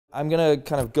I'm going to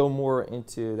kind of go more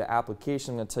into the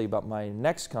application. I'm going to tell you about my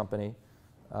next company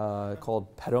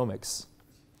called Pedomics.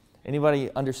 Anybody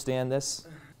understand this?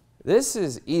 This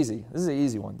is easy. This is an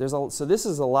easy one. So this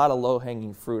is a lot of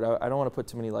low-hanging fruit. I don't want to put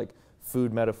too many like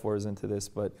food metaphors into this,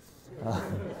 but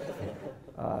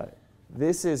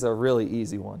this is a really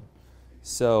easy one.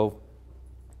 So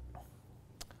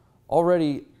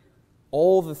already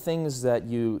all the things that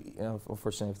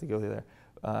unfortunately I have to go there.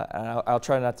 And I'll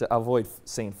try not to avoid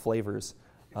saying flavors.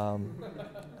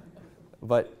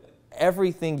 But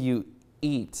everything you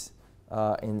eat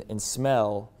and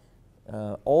smell,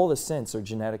 all the scents are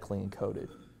genetically encoded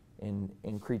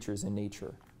in creatures in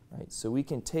nature, right? So we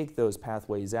can take those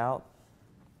pathways out,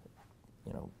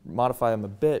 modify them a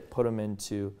bit, put them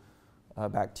into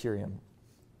bacterium.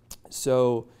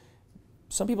 So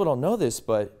some people don't know this,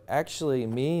 but actually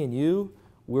me and you,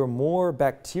 we're more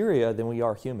bacteria than we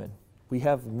are human. We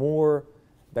have more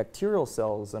bacterial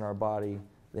cells in our body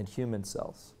than human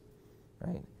cells,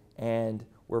 right? And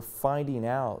we're finding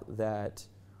out that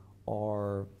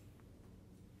our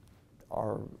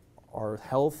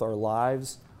health, our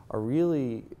lives are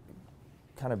really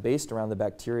kind of based around the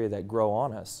bacteria that grow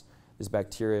on us. There's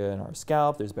bacteria in our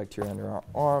scalp, there's bacteria under our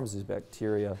arms, there's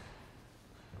bacteria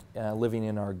living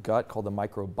in our gut called the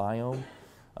microbiome.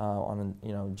 On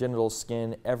genital,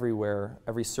 skin, everywhere,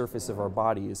 every surface of our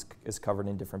body is covered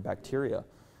in different bacteria.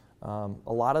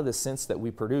 A lot of the scents that we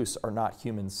produce are not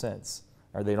human scents,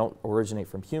 or they don't originate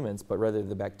from humans, but rather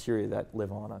the bacteria that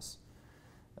live on us.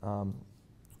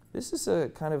 This is a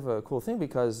kind of a cool thing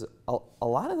because a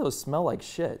lot of those smell like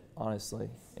shit, honestly,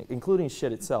 including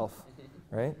shit itself,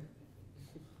 right?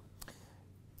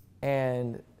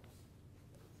 And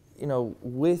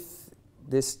with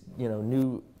this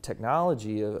new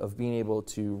technology of being able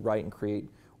to write and create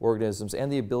organisms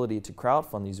and the ability to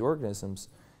crowdfund these organisms,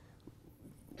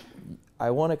 I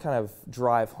want to kind of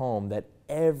drive home that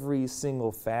every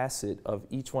single facet of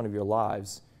each one of your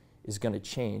lives is going to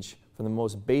change from the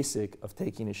most basic of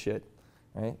taking a shit,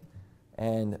 right?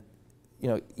 And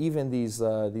even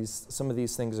some of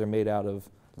these things are made out of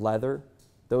leather.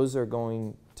 Those are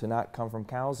going to not come from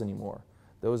cows anymore.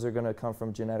 Those are going to come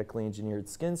from genetically engineered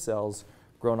skin cells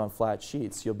grown on flat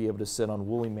sheets. You'll be able to sit on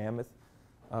woolly mammoth.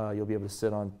 You'll be able to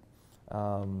sit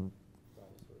on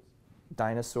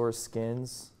dinosaur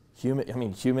skins,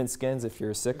 human skins if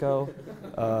you're a sicko,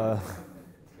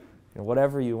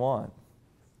 whatever you want.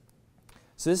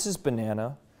 So this is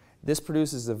banana. This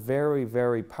produces a very,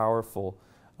 very powerful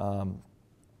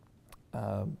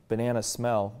banana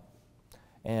smell.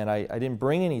 And I didn't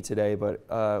bring any today, but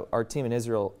our team in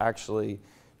Israel actually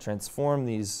transformed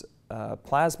these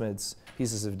plasmids,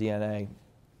 pieces of DNA,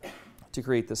 to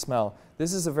create the smell.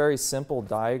 This is a very simple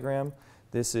diagram.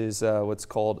 This is what's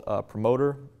called a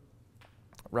promoter,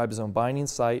 ribosome binding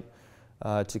site,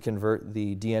 to convert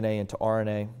the DNA into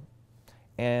RNA,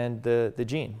 and the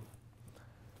gene.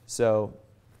 So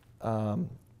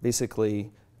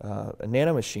basically, a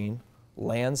nanomachine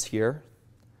lands here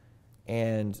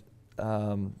and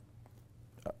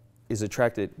is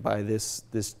attracted by this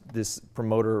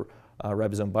promoter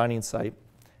ribosome binding site.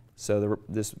 So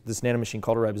this nanomachine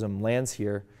called a ribosome lands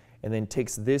here and then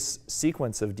takes this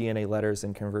sequence of DNA letters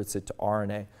and converts it to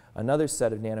RNA. Another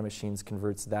set of nanomachines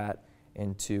converts that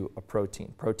into a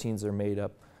protein. Proteins are made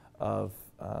up of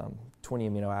 20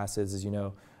 amino acids. As you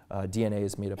know, DNA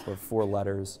is made up of 4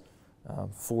 letters,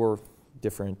 4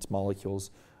 different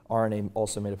molecules. RNA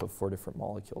also made up of 4 different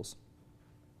molecules.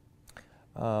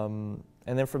 And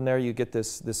then from there you get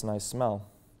this nice smell.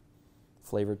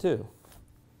 Flavor too,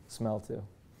 smell too.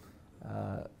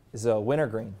 Is a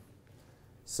wintergreen.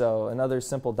 So another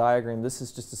simple diagram. This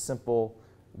is just a simple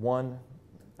one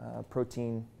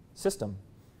protein system.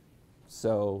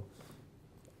 So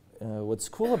what's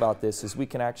cool about this is we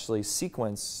can actually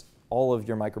sequence all of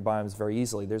your microbiomes very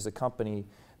easily. There's a company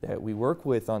that we work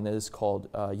with on this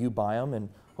called Ubiome, and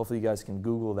hopefully you guys can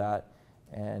Google that.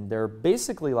 And they're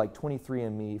basically like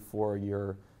 23andMe for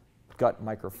your gut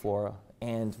microflora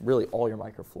and really all your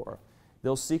microflora.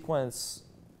 They'll sequence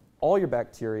all your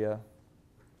bacteria,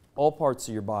 all parts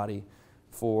of your body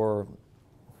for,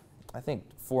 I think,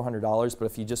 $400, but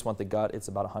if you just want the gut, it's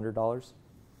about $100.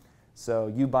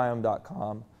 So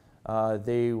ubiome.com.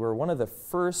 They were one of the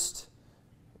first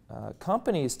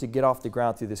companies to get off the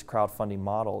ground through this crowdfunding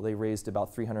model. They raised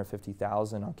about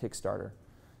 $350,000 on Kickstarter,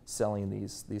 selling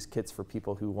these kits for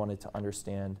people who wanted to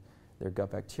understand their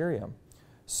gut bacterium.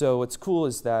 So what's cool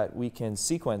is that we can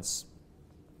sequence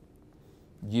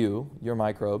your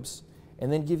microbes,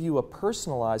 and then give you a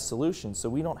personalized solution. So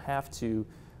we don't have to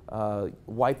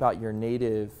wipe out your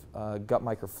native gut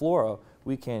microflora.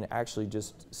 we can actually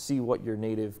just see what your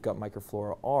native gut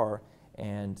microflora are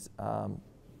and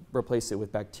replace it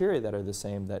with bacteria that are the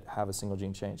same that have a single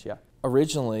gene change. Yeah.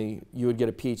 Originally, you would get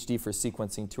a PhD for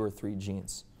sequencing 2 or 3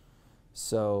 genes.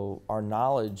 So our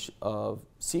knowledge of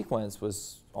sequence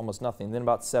was almost nothing. Then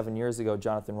about 7 years ago,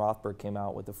 Jonathan Rothberg came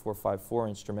out with the 454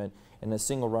 instrument, and a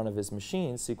single run of his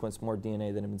machine sequenced more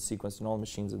DNA than had been sequenced in all the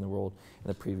machines in the world in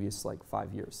the previous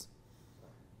 5 years.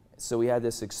 So we had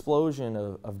this explosion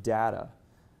of data,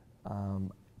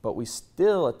 but we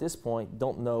still, at this point,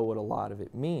 don't know what a lot of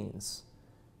it means.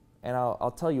 And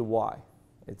I'll tell you why.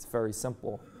 It's very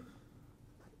simple.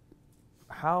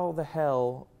 How the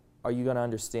hell are you going to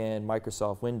understand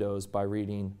Microsoft Windows by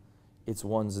reading its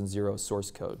 1s and 0s source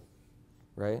code,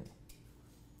 right?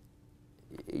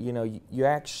 You know, you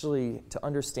actually, to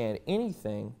understand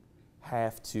anything,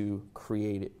 have to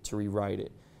create it, to rewrite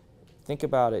it. Think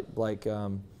about it like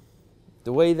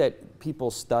the way that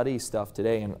people study stuff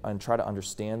today and try to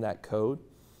understand that code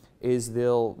is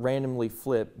they'll randomly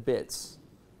flip bits,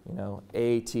 you know,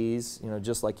 AATs, you know,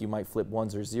 just like you might flip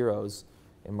 1s or 0s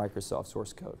in Microsoft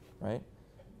source code, right?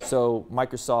 So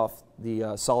Microsoft,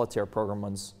 the Solitaire program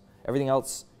runs, everything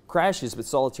else crashes, but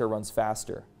Solitaire runs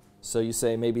faster. So you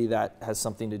say maybe that has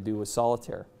something to do with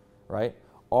Solitaire, right?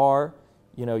 Or,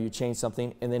 you know, you change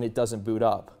something and then it doesn't boot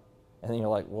up. And then you're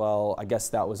like, well, I guess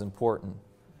that was important.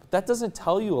 But that doesn't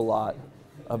tell you a lot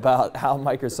about how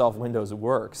Microsoft Windows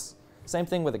works. Same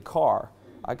thing with a car.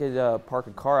 I could park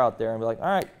a car out there and be like, all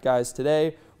right, guys,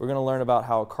 today we're going to learn about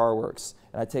how a car works.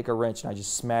 And I take a wrench and I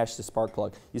just smash the spark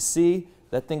plug. You see,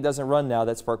 that thing doesn't run now.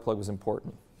 That spark plug was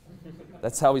important.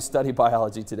 That's how we study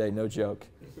biology today, no joke.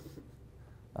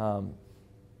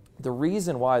 The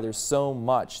reason why there's so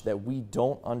much that we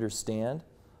don't understand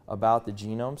about the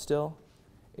genome still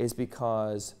is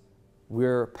because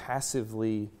we're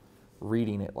passively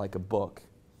reading it like a book.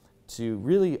 To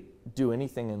really do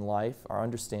anything in life or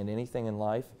understand anything in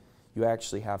life, you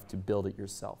actually have to build it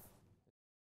yourself.